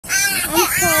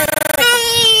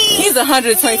He's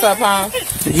 125 pounds.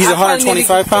 He's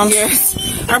 125 pounds? Yes.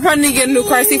 I probably need to get a new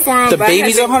car seat for him. The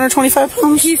baby's 125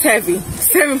 pounds? He's heavy.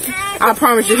 I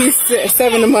promise you, he's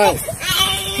 7 a month.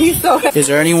 He's so heavy. Is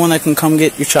there anyone that can come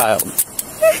get your child?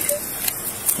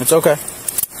 It's okay.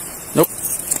 Nope.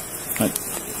 Right.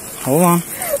 Hold on.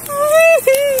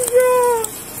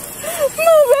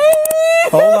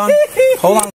 Hold on.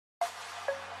 Hold on.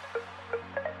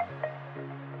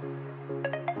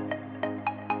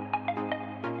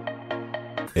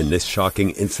 In this shocking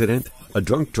incident, a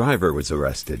drunk driver was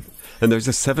arrested, and there's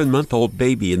a 7-month-old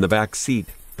baby in the back seat.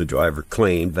 The driver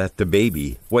claimed that the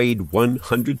baby weighed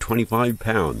 125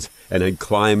 pounds and had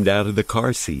climbed out of the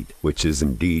car seat, which is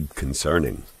indeed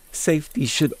concerning. Safety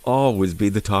should always be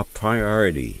the top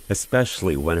priority,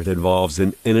 especially when it involves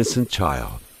an innocent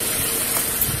child.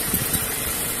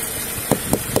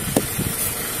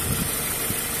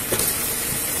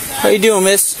 How you doing,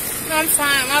 miss? I'm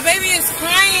fine. My baby is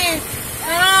crying.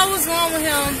 I don't know what's wrong with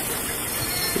him.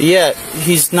 Yeah,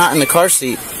 he's not in the car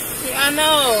seat. Yeah, I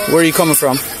know. Where are you coming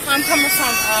from? I'm coming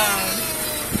from,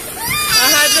 I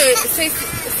had the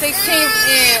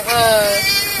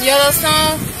 16th in,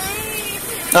 Yellowstone.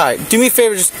 Alright, do me a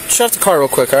favor, just shut off the car real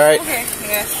quick, alright? Okay,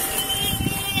 yes.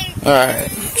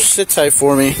 Alright, sit tight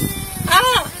for me.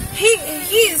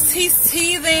 He's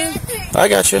teething. I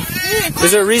got you.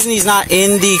 Is there a reason he's not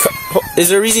in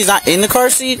the car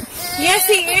seat? Yes,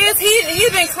 he is.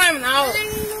 He's been climbing out.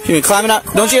 He's been climbing out?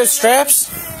 Don't you have straps?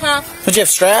 Huh? Don't you have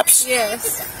straps?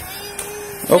 Yes.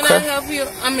 Okay. Can I help you?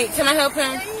 Can I help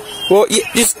him? Well,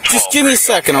 just give me a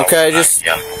second, okay? Just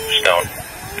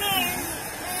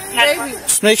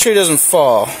make sure he doesn't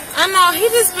fall. I know, I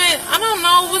don't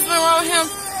know what's been wrong with him.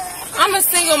 I'm a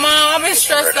single mom. I've been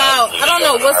stressed out. I don't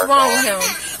know what's wrong with him.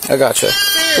 I gotcha.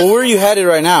 Well, where are you headed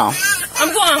right now?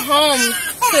 I'm going home to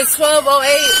 1208.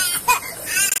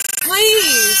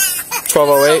 Please.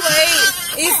 1208?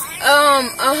 East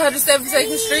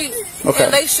 172nd Street. Okay.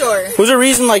 In Lakeshore. Was there a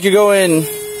reason, like,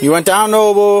 you went down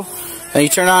Noble, then you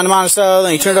turned on to Monticello,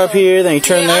 then you turned up here, then you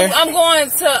turned there? I'm going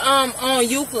to, on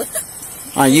Euclid.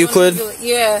 On Euclid?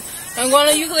 Yeah. I'm going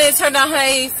to Euclid, turn down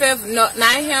 185th,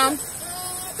 Nottingham.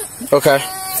 Okay.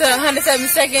 To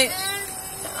 172nd.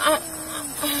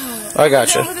 I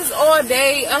gotcha. I've been this all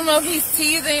day. I don't know if he's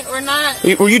teething or not.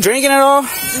 Were you drinking at all?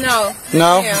 No.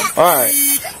 No? Yeah. Alright.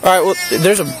 Alright, well,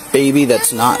 there's a baby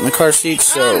that's not in the car seat,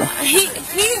 so... He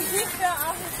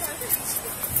fell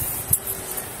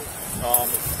out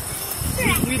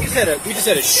We just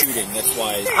had a shooting, that's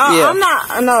why. Yeah. I'm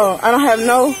not, no, I don't have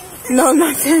no,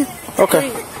 nothing.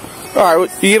 Okay. Alright, well,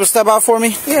 you able to step out for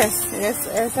me?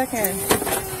 Yes, I can.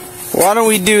 Why don't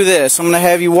we do this? I'm going to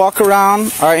have you walk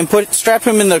around, alright, and strap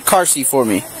him in the car seat for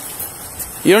me.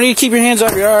 You don't need to keep your hands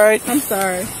up, you're alright? I'm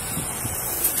sorry.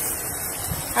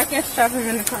 I can't strap him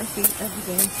in the car seat every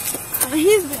day.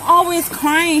 He's always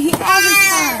crying. He always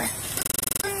cries.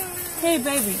 Hey,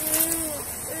 baby.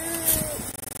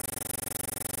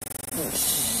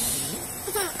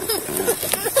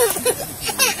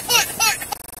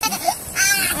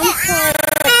 I'm sorry.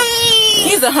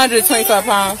 He's 125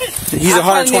 pounds. He's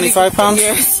 125 pounds?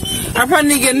 Yes. I probably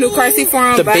need to get a new car seat for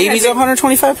him. The baby's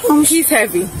 125 pounds? He's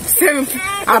heavy.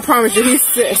 I promise you, he's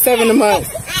 7 a month.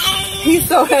 He's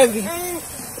so heavy.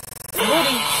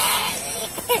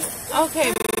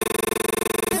 Okay.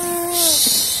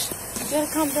 You gotta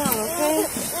calm down, okay?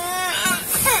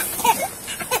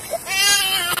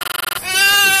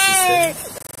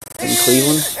 In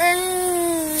Cleveland?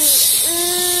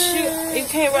 You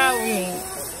can't ride with me.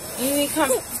 You need to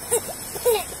come.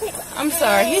 I'm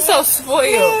sorry. He's so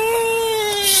spoiled.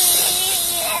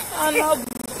 I know.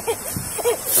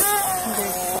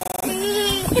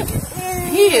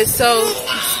 He is so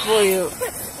spoiled.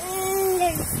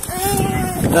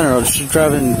 I don't know, she's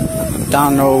driving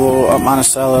down Noble, up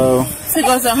Monticello. So it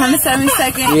goes to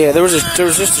 172nd? Yeah, there was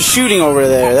just a shooting over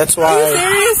there, that's why. Are you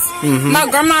serious? Mm-hmm. My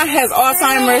grandma has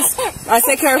Alzheimer's. I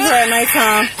take care of her at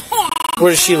nighttime.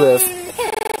 Where does she live?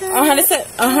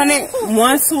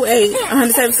 10128,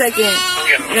 172nd.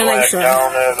 In Lakeshore.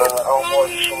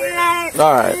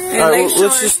 Alright,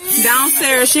 let's just...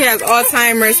 Downstairs, she has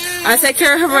Alzheimer's. I take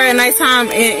care of her at nighttime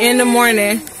in the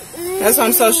morning. That's why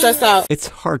I'm so stressed out. It's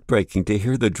heartbreaking to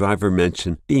hear the driver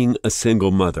mention being a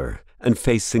single mother and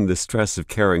facing the stress of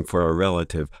caring for a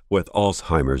relative with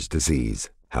Alzheimer's disease.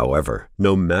 However,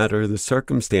 no matter the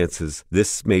circumstances,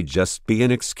 this may just be an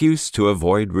excuse to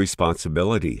avoid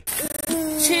responsibility.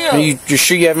 Chill. You're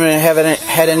sure you haven't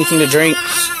had anything to drink?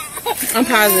 I'm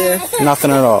positive. Nothing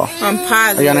at all? I'm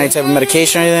positive. Are you on any type of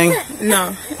medication or anything?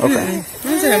 No. Okay.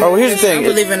 Oh, well, here's the thing. I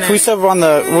believe in that. Can we step on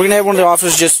we're going to have one of the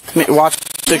officers just watch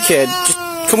the kid. Just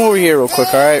come over here real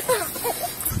quick, alright?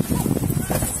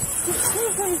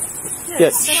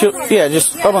 Yeah,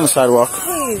 just up on the sidewalk.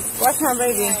 Please, watch my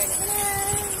baby.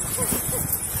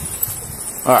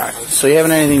 Alright, so you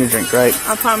haven't anything to drink, right?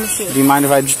 I promise you. Do you mind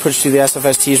if I just put you through the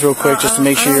SFSTs real quick just to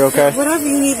make sure you're okay? Whatever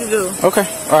you need to do. Okay,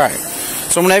 alright.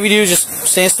 So I'm going to have you do just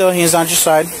stand still, hands on your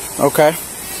side, okay?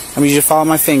 I need you to follow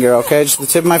my finger, okay? Just the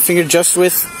tip of my finger just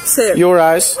with your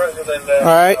eyes.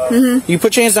 Alright? You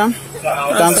put your hands down.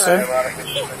 Down the side.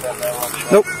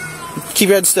 Nope. Keep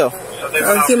your head still.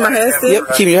 Keep my head still? Yep,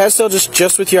 keep your head still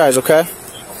just with your eyes, okay?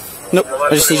 Nope, I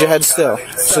just need your head still.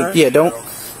 So, yeah, don't.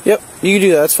 Yep, you can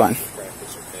do that, that's fine.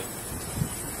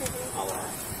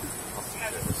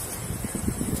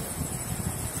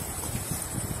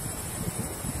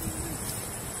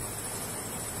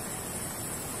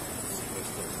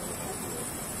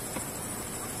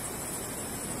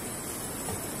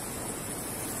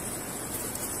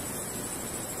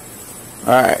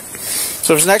 Alright,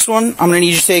 so for this next one, I'm going to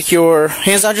need you to take your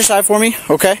hands on your side for me,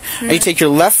 okay? And you take your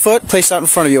left foot, place it out in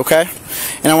front of you, okay?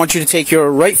 And I want you to take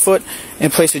your right foot and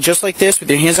place it just like this with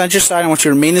your hands on your side. I want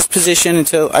you to remain in this position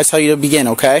until I tell you to begin,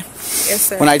 okay? Yes,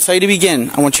 sir. When I tell you to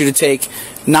begin, I want you to take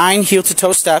 9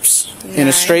 heel-to-toe steps in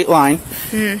a straight line,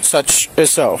 such as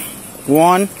so.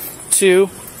 1, 2,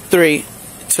 3,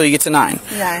 until you get to 9.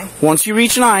 9. Once you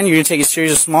reach 9, you're going to take a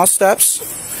series of small steps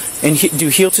and do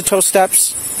heel-to-toe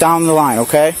steps down the line,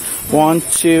 okay? 1,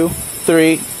 2,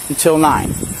 3, until 9.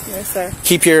 Yes, sir.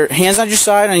 Keep your hands on your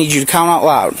side. I need you to count out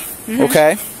loud,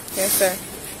 okay? Yes, sir.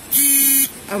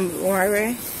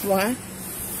 Ready? 1,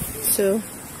 2,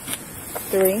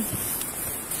 3,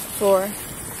 4,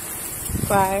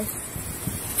 5,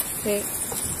 6,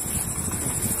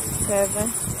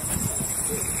 7,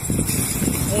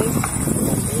 8, 9,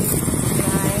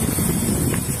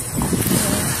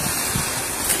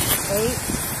 10, 8,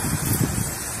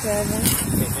 7,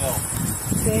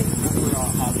 6,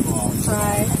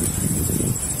 5,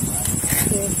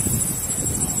 6,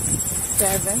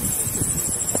 7,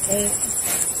 8,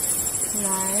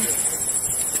 9,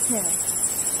 10.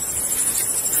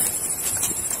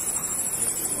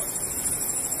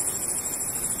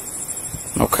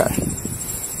 Okay.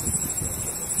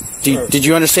 Did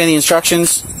you understand the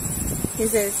instructions? He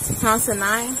says count to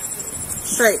 9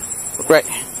 straight. Right.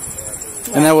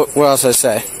 And then what else I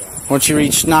say? Once you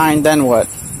reach 9, then what?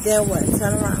 Then what?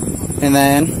 Turn around. And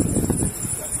then?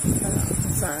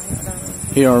 Sorry, I don't know.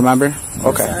 You don't remember?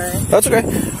 Okay. Sorry. That's okay.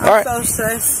 Alright. I'm so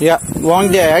stressed. Yeah,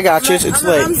 long day. I got you. It's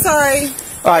late. I'm sorry.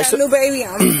 Alright, So, new baby,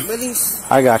 I'm really...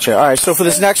 I got you. Alright, so for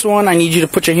this next one, I need you to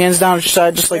put your hands down at your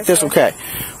side just like this, okay?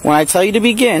 When I tell you to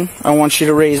begin, I want you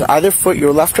to raise either foot,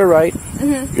 your left or right,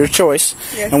 your choice.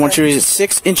 Yes, I want you to raise it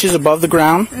 6 inches above the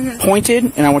ground,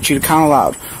 pointed, and I want you to count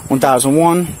aloud.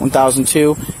 1001,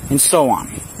 1002, and so on.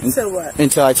 So what?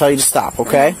 Until I tell you to stop,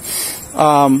 okay?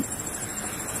 Do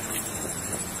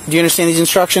you understand these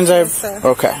instructions? Yes, sir.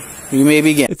 Okay. You may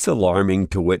begin. It's alarming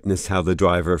to witness how the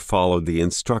driver followed the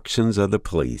instructions of the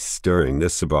police during the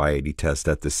sobriety test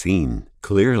at the scene.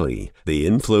 Clearly, the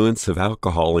influence of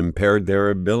alcohol impaired their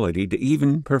ability to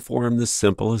even perform the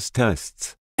simplest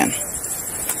tests.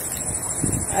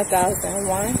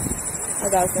 1001,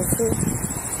 1002,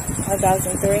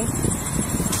 1003,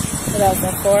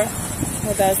 1004,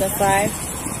 1005,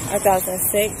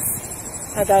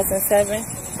 1006, 1007,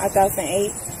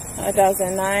 1008,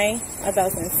 1009,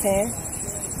 1010,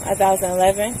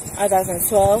 1011,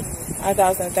 1012,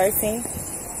 1013,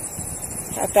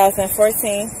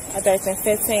 1014,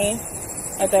 1015,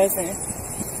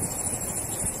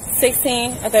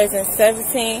 1016,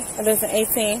 1017,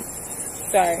 1018.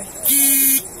 Sorry.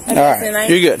 Alright,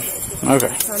 you're good.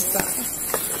 Okay. I'm sorry.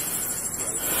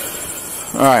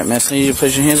 Alright, miss, I need you to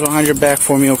place your hands behind your back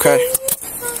for me, okay?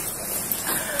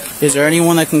 Is there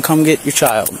anyone that can come get your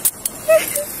child?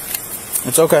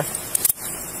 It's okay.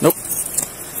 Nope.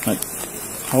 Right.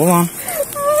 Hold on.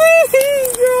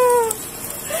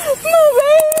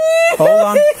 Hold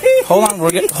on. Hold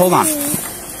on.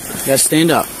 You gotta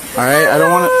stand up. All right. I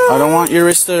don't want your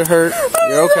wrist to hurt.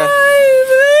 You're okay.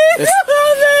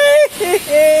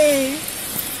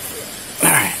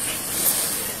 All right.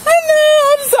 I know.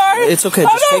 I'm sorry. It's okay.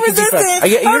 Just take a deep breath.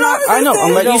 You're not. I know.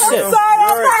 I'm letting you sit. I'm sorry.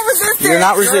 I'm not resisting. You're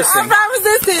not resisting. I'm not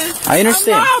resisting. I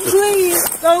understand. I'm not, please.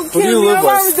 Don't Who do kill you me. live I'm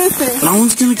not with? resisting. No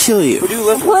one's gonna kill you. Who do you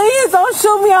live with? Please don't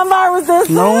shoot me. I'm not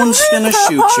resisting. No one's gonna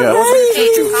shoot you.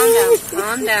 Hey,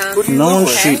 calm down. No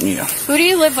one's shooting you. Who do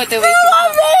you live with that we can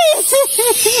call?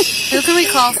 Who can we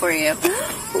call for you?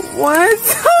 What?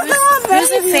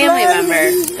 Who's a family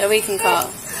member that we can call?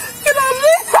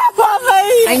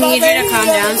 I need you to calm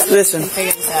down so Listen. we can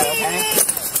figure this out, okay?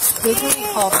 Who can we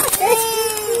call for you?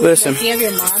 Listen. Do you have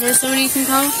your mom or somebody you can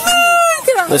call?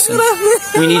 Listen,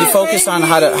 we need to focus on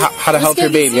how to help your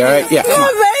baby. All right? Yeah. Come on.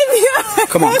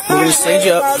 Come on. We're gonna stage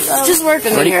you up. Just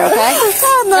working in here, okay?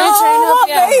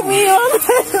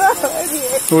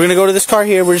 We're gonna go to this car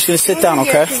here. We're just gonna sit down,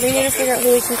 okay? We need to figure out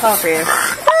who we can call for you.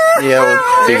 Yeah,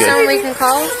 we'll be Is there someone good. we can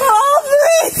call?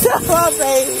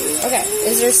 Okay.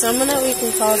 Is there someone that we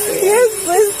can call for you? Yes,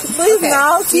 please Okay.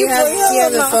 now. Do you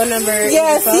have the phone number? in your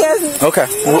Yes, phone? yes. Okay.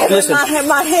 Well, listen. I have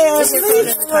my hands. Is your phone in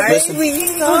the car?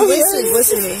 Listen.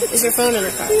 Listen to me. Is your phone in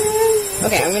the car?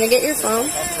 Okay, I'm gonna get your phone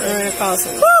and I'm gonna call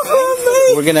someone.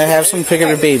 We're gonna have some pick of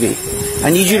your baby. I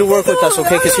need you to work with us,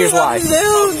 okay? Because here's why.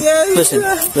 Listen.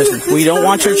 We don't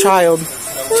want your child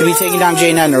to be taking down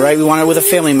Jane Edna, right? We want it with a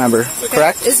family member,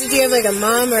 correct? Do you have like a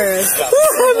mom or a...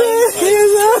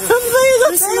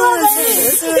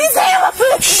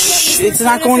 Shh, it's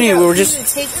not going anywhere.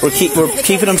 We're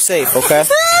keeping them safe, okay?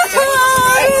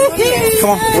 Come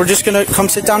on, we're just gonna come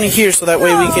sit down in here so that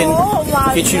way we can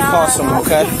get you to call someone,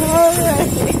 okay? I'm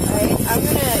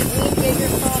gonna get your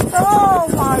phone. Oh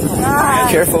my God.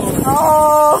 Careful.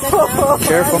 Oh.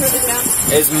 Careful.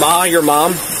 Is Ma your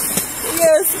mom?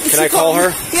 Yes. Can I call her?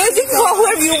 Yes, you can call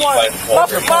whoever you want. You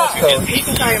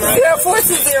can call your mom.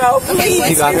 0420, please.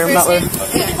 You got her, Butler?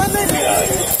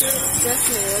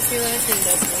 Destiny, what's your last name,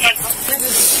 Destiny?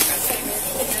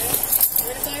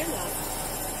 Where to call your mom?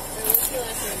 What's your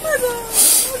last name?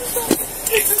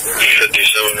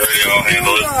 57 radio, I'll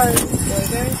handle it.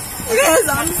 Yes,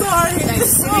 I'm sorry. Do me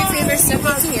a favor, step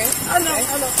up to here. I know.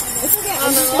 It's okay.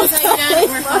 Once I'm done,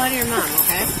 we're calling your mom,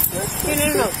 okay?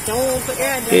 No. Don't put your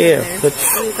address Yeah, in there. but I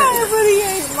really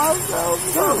hate myself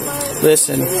so much.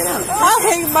 listen, I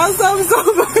hate myself so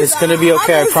much. it's gonna be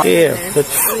okay, I promise. Yeah, but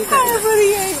I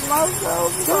really hate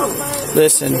myself so much.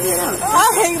 listen,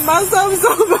 I hate myself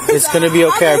so much. it's gonna be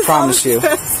okay, I promise you.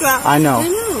 I know. I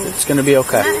know. It's gonna be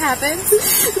okay. That happens.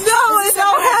 No, it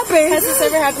don't happen. Has this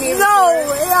ever happened to you?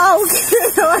 No,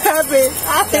 it don't happen.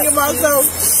 I hate myself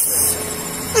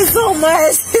so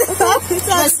much.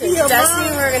 Listen,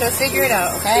 Destiny, we're gonna figure it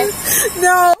out, okay?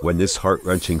 No. When this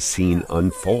heart-wrenching scene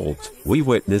unfolds, we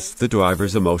witness the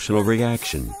driver's emotional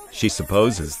reaction. She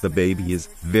supposes the baby is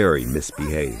very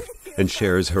misbehaved and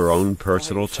shares her own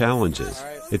personal challenges.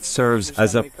 It serves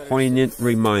as a poignant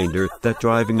reminder that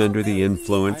driving under the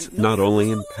influence not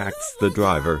only impacts the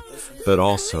driver, but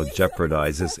also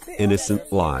jeopardizes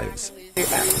innocent lives.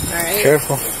 Alright?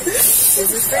 Careful. This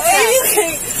is for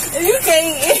You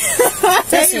can't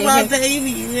take my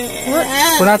baby,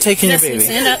 man. We're not taking your Destiny, baby.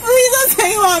 stand up. Please don't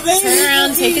take my baby. Turn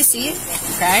around, take a seat,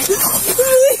 okay?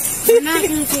 We're not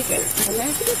gonna take it, okay?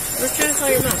 We're trying to call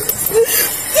your mom.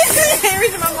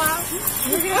 Reach my mom.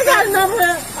 I got a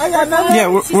number. Yeah,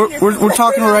 we're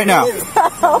talking to her right now.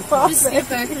 Just get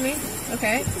back to me,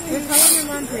 okay? We're calling your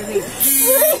mom for a baby.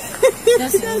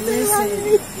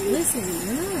 Listen,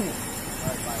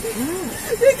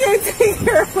 You can't take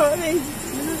her money.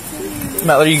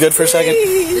 Matt, are you good for a second?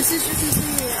 this is just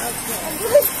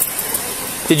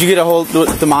Did you get a hold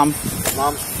of the mom?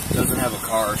 Mom doesn't have a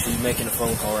car. She's making a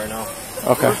phone call right now.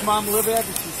 Okay. Where's Mom live at,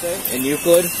 did she say? In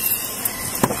Euclid.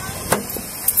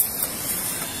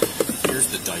 Here's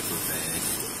the diaper bag.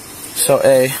 So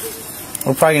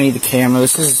we're probably gonna need the camera.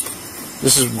 This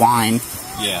is wine.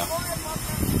 Yeah.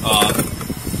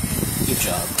 Good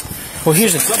job. Well,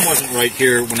 here's the. Something wasn't right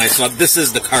here when I saw. This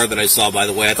is the car that I saw, by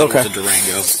the way. I thought Okay. it was a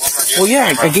Durango. Well,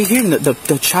 yeah, I gave him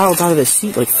the child's out of the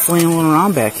seat, like flailing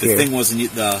around back The here. thing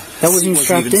wasn't That wasn't even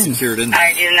strapped in. secured in there.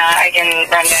 I do not. I can run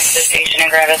back to the station and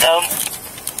grab it though.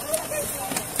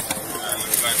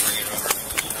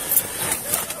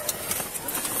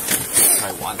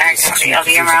 Alright, copy. I'll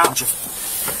be en route.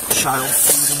 Child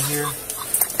food in here.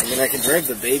 I mean, I can drag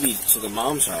the baby to the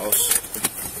mom's house.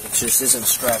 It just isn't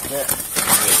strapped in.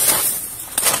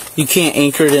 You can't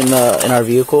anchor it in our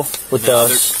vehicle with No,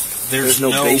 the. there's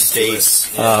no base to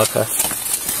it. Oh, okay.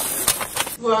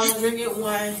 Well, I'm drinking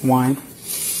wine. Wine.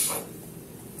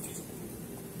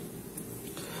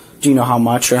 Do you know how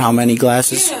much or how many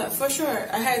glasses? Yeah, for sure.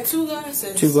 I had 2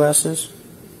 glasses. 2 glasses.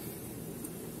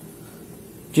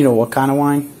 Do you know what kind of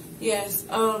wine? Yes.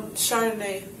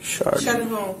 Chardonnay.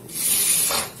 Chardonnay.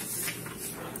 Chardonnay.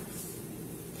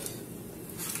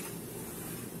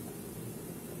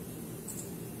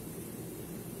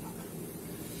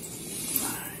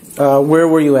 Where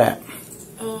were you at?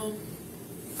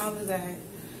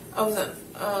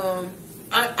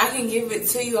 I can give it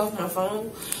to you off my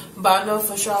phone, but I know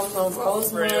for sure I was on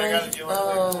Rosemont,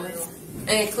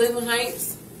 and Cleveland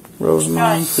Heights.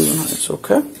 Rosemont, Cleveland Heights.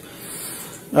 Okay.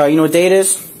 You know what day it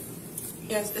is?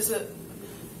 Yes, it's a.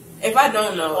 If I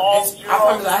don't know, I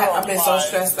promise I've been so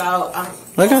stressed out. I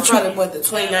got you. Probably what, the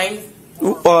 29th?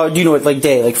 Do you know what, like,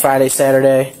 day? Like Friday,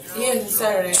 Saturday? Yeah, it's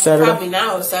Saturday. Saturday? Probably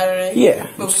now it's Saturday. Yeah.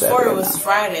 But before Saturday it was now.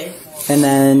 Friday. And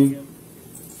then...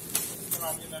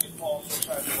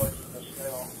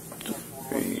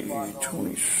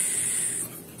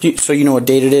 20. So you know what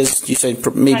date it is? You said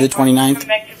maybe the 29th? From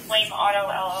Victor Flame Auto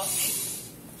LLC.